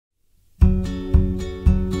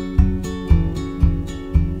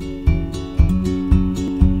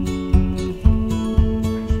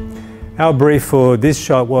Our brief for this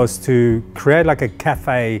shot was to create like a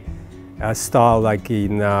cafe style, like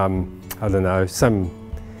in, I don't know, some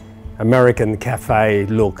American cafe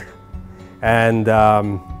look. And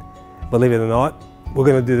believe it or not, we're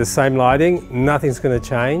going to do the same lighting, nothing's going to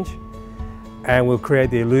change. And we'll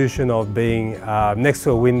create the illusion of being next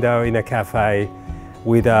to a window in a cafe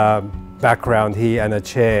with a background here and a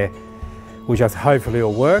chair, which hopefully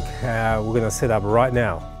will work. We're going to set up right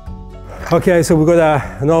now. Okay, so we've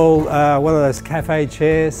got an old, one of those cafe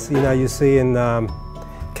chairs, you know, you see in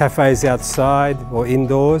cafes outside or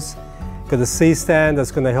indoors. Got a C-stand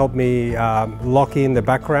that's going to help me lock in the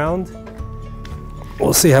background.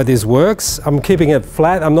 We'll see how this works. I'm keeping it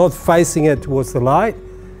flat. I'm not facing it towards the light.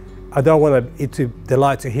 I don't want the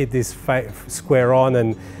light to hit this square on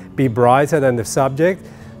and be brighter than the subject.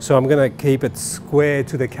 So I'm going to keep it square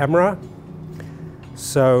to the camera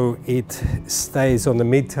so it stays on the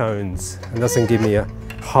mid-tones and doesn't give me a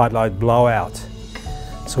highlight blowout.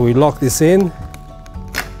 So we lock this in.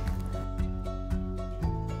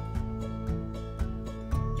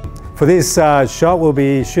 For this shot, we'll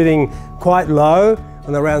be shooting quite low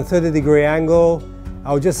on around 30-degree angle.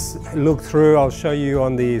 I'll just look through, I'll show you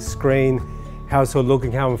on the screen how it's all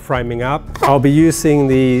looking, how I'm framing up. I'll be using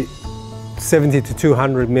the 70 to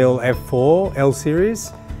 200mm f4 L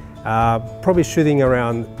series, probably shooting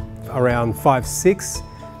around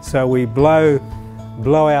 5.6. So we blow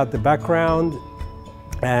out the background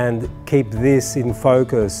and keep this in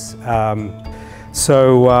focus.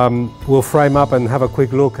 We'll frame up and have a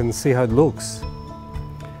quick look and see how it looks.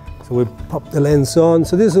 So we pop the lens on.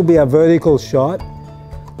 So this will be a vertical shot,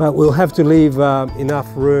 but we'll have to leave enough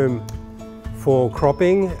room for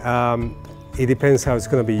cropping. It depends how it's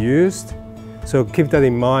going to be used. So keep that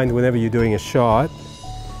in mind whenever you're doing a shot,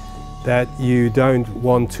 that you don't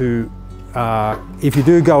want to, if you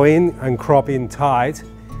do go in and crop in tight,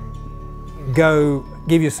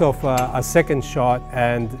 give yourself a second shot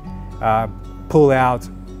and pull out,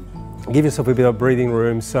 give yourself a bit of breathing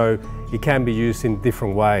room so it can be used in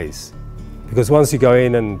different ways. Because once you go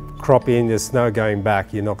in and crop in, there's no going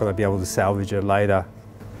back. You're not going to be able to salvage it later.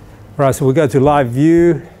 All right, so we'll go to live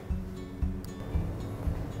view,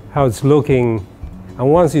 how it's looking.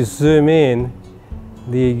 And once you zoom in,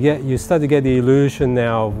 you start to get the illusion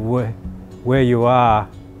now of where you are.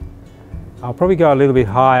 I'll probably go a little bit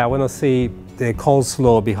higher. I want to see the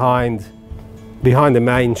coleslaw behind the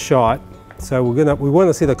main shot. So we want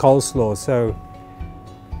to see the coleslaw. So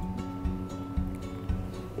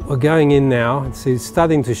we're going in now. It's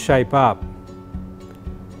starting to shape up.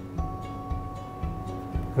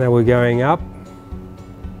 Now we're going up.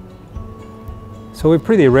 So we're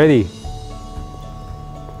pretty ready.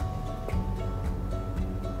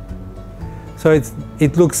 So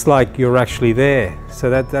it looks like you're actually there. So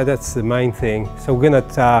that's the main thing. So we're going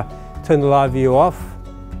to turn the live view off.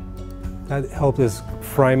 That helps us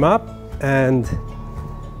frame up and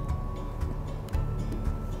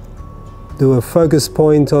do a focus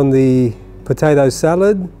point on the potato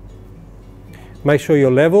salad. Make sure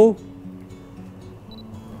you're level.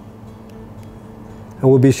 And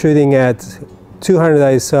we'll be shooting at 200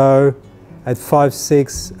 ISO at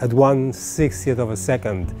 5.6 at 1/60th of a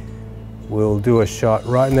second. We'll do a shot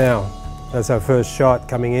right now. That's our first shot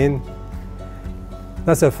coming in.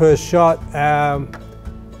 That's our first shot.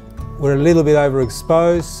 We're a little bit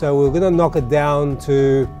overexposed, so we're going to knock it down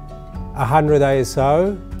to 100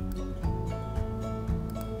 ISO.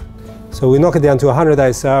 So we knock it down to 100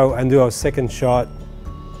 ISO and do our second shot.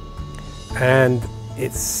 And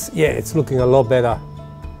it's looking a lot better.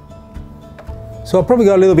 So I'll probably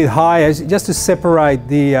go a little bit higher just to separate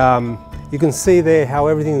the, you can see there how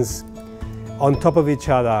everything's on top of each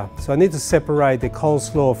other. So I need to separate the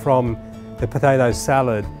coleslaw from the potato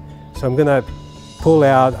salad. So I'm gonna pull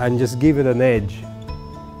out and just give it an edge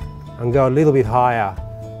and go a little bit higher.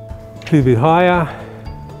 A little bit higher,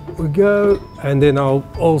 we go, and then I'll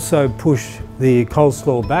also push the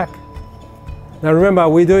coleslaw back. Now remember,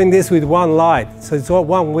 we're doing this with one light, so it's all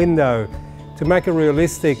one window. To make it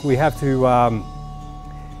realistic, we have to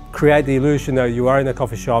create the illusion that you are in a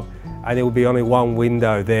coffee shop and it will be only one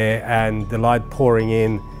window there and the light pouring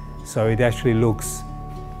in, so it actually looks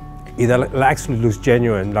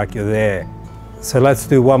genuine, like you're there. So let's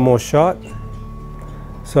do one more shot.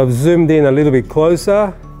 So I've zoomed in a little bit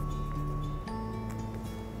closer.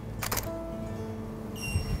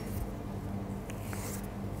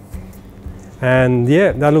 And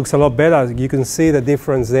yeah, that looks a lot better. You can see the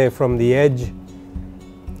difference there from the edge.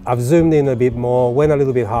 I've zoomed in a bit more, went a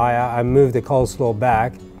little bit higher, I moved the coleslaw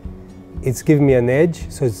back. It's giving me an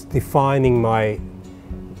edge, so it's defining my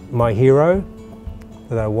hero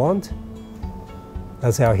that I want.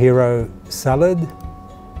 That's our hero salad.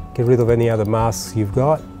 Get rid of any other masks you've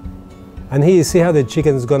got. And here you see how the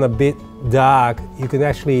chicken's gone a bit dark. You can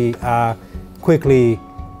actually quickly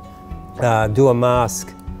do a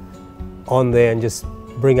mask on there and just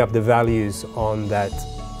bring up the values on that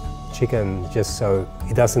chicken just so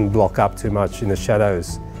it doesn't block up too much in the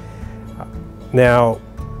shadows. Now,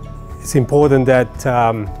 it's important that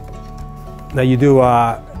that you do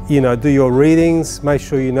do your readings. Make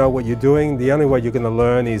sure you know what you're doing. The only way you're going to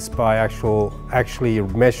learn is by actually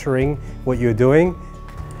measuring what you're doing.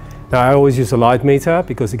 Now, I always use a light meter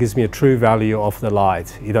because it gives me a true value of the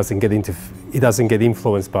light. It doesn't get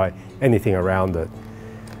influenced by anything around it.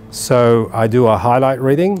 So I do a highlight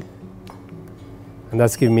reading, and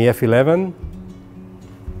that's giving me F11.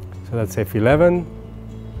 So that's F11.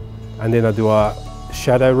 And then I do a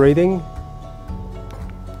shadow reading,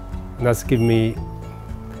 and that's giving me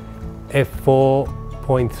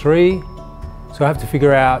F4.3. So I have to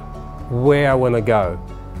figure out where I want to go.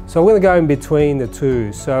 So I'm going to go in between the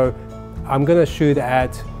two. So I'm going to shoot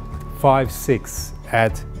at 5.6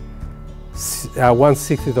 at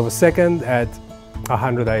 1/60th of a second at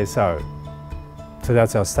 100 ASO. So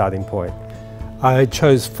that's our starting point. I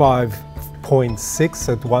chose 5.6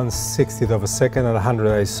 at 1/60th of a second at 100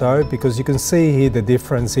 ASO because you can see here the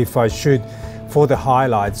difference if I shoot for the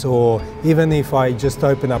highlights, or even if I just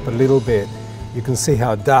open up a little bit, you can see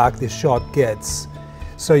how dark the shot gets.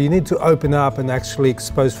 So you need to open up and actually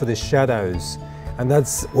expose for the shadows, and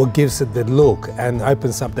that's what gives it the look and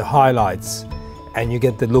opens up the highlights, and you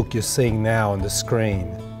get the look you're seeing now on the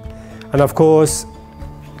screen. And of course,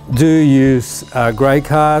 do use a grey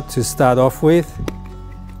card to start off with.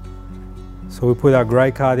 So we put our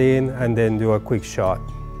grey card in and then do a quick shot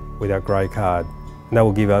with our grey card. And that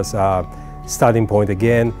will give us a starting point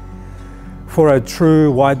again for a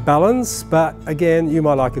true white balance, but again, you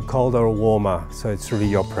might like it colder or warmer, so it's really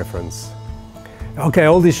your preference. Okay,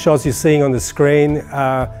 all these shots you're seeing on the screen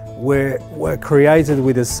were created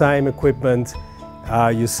with the same equipment.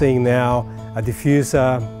 You're seeing now a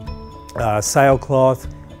diffuser, sailcloth,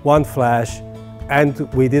 one flash, and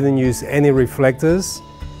we didn't use any reflectors,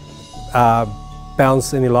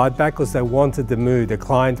 bounce any light back, because they wanted the mood. The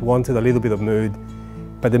client wanted a little bit of mood,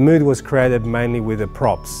 but the mood was created mainly with the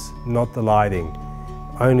props, not the lighting.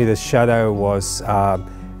 Only the shadow was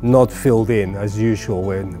not filled in as usual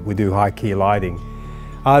when we do high key lighting.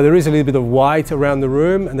 There is a little bit of white around the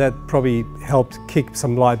room, and that probably helped kick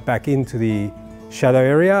some light back into the shadow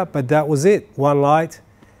area, but that was it. One light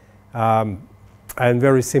and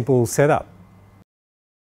very simple setup.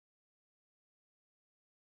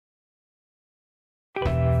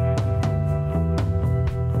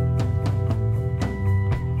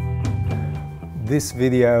 This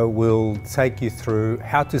video will take you through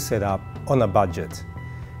how to set up on a budget.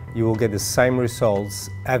 You will get the same results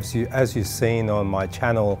as you've seen on my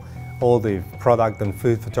channel, all the product and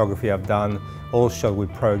food photography I've done, all shot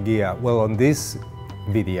with pro gear. Well, on this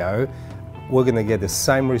video, we're gonna get the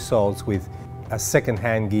same results with a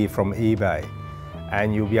second-hand gear from eBay.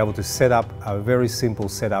 And you'll be able to set up a very simple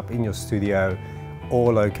setup in your studio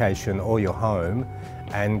or location or your home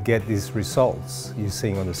and get these results you're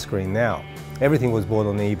seeing on the screen now. Everything was bought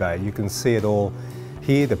on eBay. You can see it all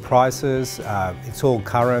here, the prices, it's all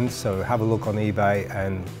current, so have a look on eBay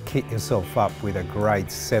and kit yourself up with a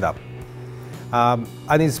great setup. And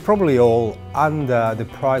it's probably all under the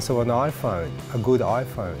price of an iPhone, a good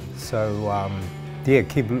iPhone. So yeah,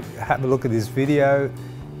 have a look at this video,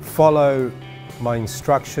 follow my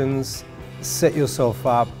instructions, set yourself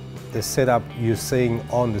up, the setup you're seeing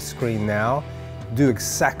on the screen now, do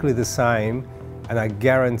exactly the same, and I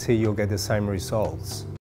guarantee you'll get the same results.